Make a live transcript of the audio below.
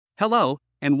Hello,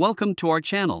 and welcome to our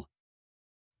channel.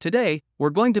 Today,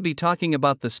 we're going to be talking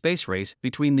about the space race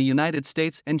between the United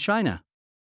States and China.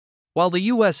 While the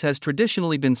US has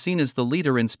traditionally been seen as the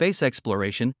leader in space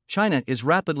exploration, China is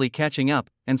rapidly catching up,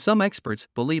 and some experts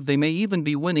believe they may even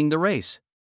be winning the race.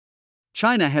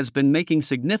 China has been making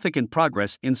significant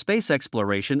progress in space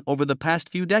exploration over the past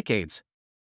few decades.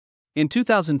 In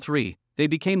 2003, they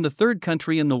became the third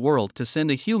country in the world to send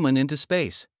a human into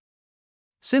space.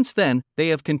 Since then, they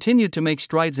have continued to make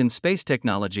strides in space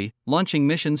technology, launching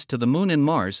missions to the Moon and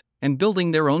Mars, and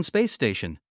building their own space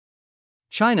station.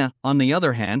 China, on the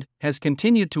other hand, has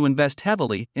continued to invest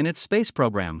heavily in its space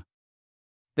program.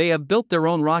 They have built their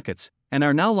own rockets, and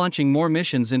are now launching more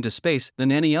missions into space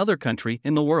than any other country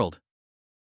in the world.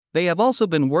 They have also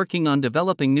been working on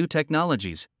developing new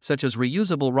technologies, such as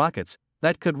reusable rockets,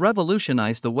 that could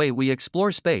revolutionize the way we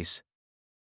explore space.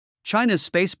 China's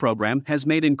space program has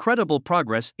made incredible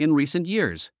progress in recent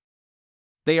years.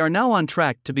 They are now on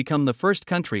track to become the first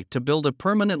country to build a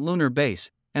permanent lunar base,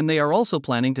 and they are also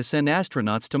planning to send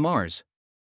astronauts to Mars.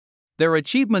 Their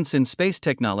achievements in space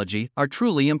technology are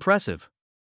truly impressive.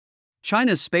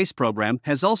 China's space program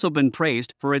has also been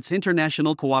praised for its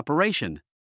international cooperation.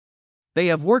 They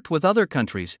have worked with other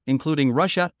countries, including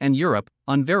Russia and Europe,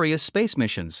 on various space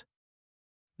missions.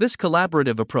 This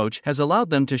collaborative approach has allowed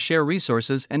them to share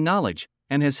resources and knowledge,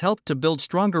 and has helped to build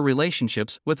stronger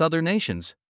relationships with other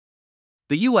nations.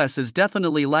 The US is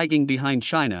definitely lagging behind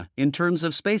China in terms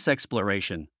of space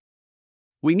exploration.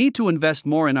 We need to invest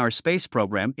more in our space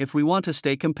program if we want to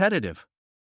stay competitive.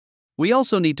 We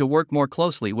also need to work more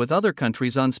closely with other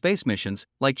countries on space missions,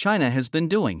 like China has been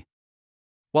doing.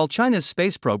 While China's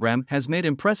space program has made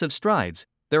impressive strides,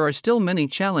 there are still many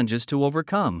challenges to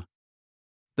overcome.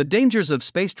 The dangers of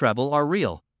space travel are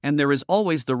real, and there is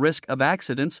always the risk of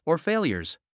accidents or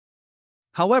failures.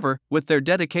 However, with their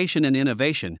dedication and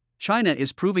innovation, China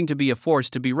is proving to be a force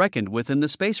to be reckoned with in the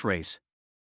space race.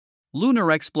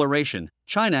 Lunar exploration: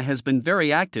 China has been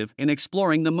very active in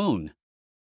exploring the Moon.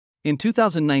 In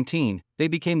 2019, they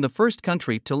became the first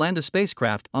country to land a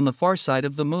spacecraft on the far side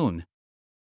of the Moon.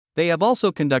 They have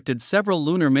also conducted several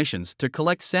lunar missions to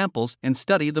collect samples and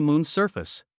study the Moon's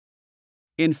surface.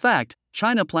 In fact,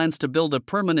 China plans to build a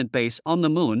permanent base on the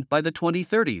Moon by the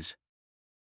 2030s.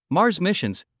 Mars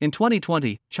missions: in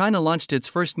 2020, China launched its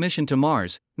first mission to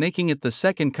Mars, making it the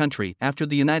second country after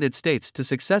the United States to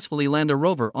successfully land a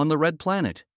rover on the Red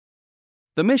Planet.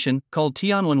 The mission, called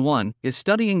Tianwen-1, is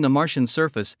studying the Martian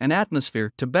surface and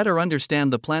atmosphere to better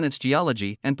understand the planet's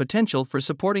geology and potential for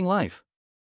supporting life.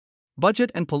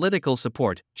 Budget and political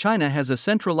support: China has a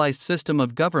centralized system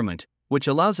of government, which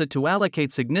allows it to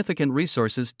allocate significant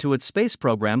resources to its space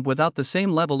program without the same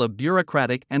level of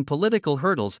bureaucratic and political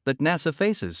hurdles that NASA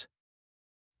faces.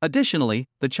 Additionally,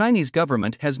 the Chinese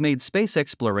government has made space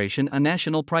exploration a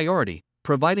national priority,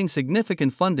 providing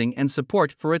significant funding and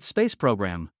support for its space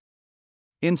program.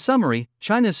 In summary,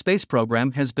 China's space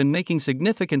program has been making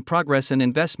significant progress and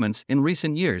investments in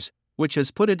recent years, which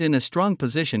has put it in a strong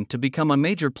position to become a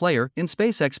major player in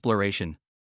space exploration.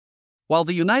 While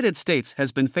the United States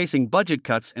has been facing budget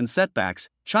cuts and setbacks,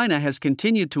 China has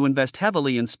continued to invest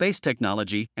heavily in space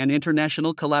technology and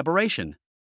international collaboration.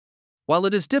 While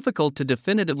it is difficult to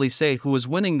definitively say who is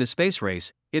winning the space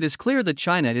race, it is clear that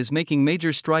China is making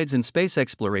major strides in space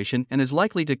exploration and is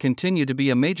likely to continue to be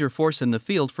a major force in the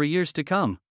field for years to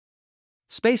come.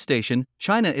 Space station: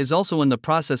 China is also in the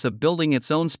process of building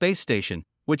its own space station,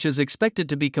 which is expected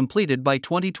to be completed by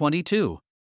 2022.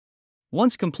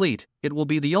 Once complete, it will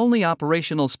be the only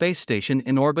operational space station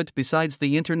in orbit besides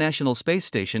the International Space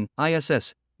Station,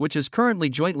 ISS, which is currently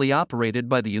jointly operated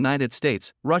by the United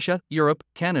States, Russia, Europe,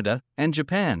 Canada, and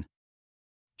Japan.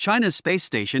 China's space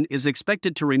station is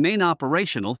expected to remain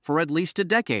operational for at least a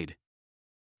decade.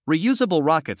 Reusable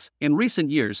rockets: in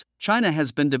recent years, China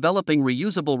has been developing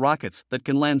reusable rockets that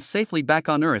can land safely back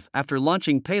on Earth after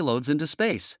launching payloads into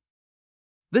space.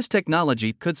 This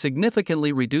technology could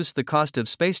significantly reduce the cost of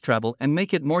space travel and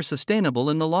make it more sustainable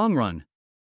in the long run.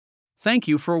 Thank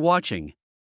you for watching.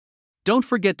 Don't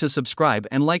forget to subscribe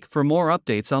and like for more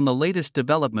updates on the latest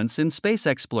developments in space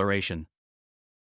exploration.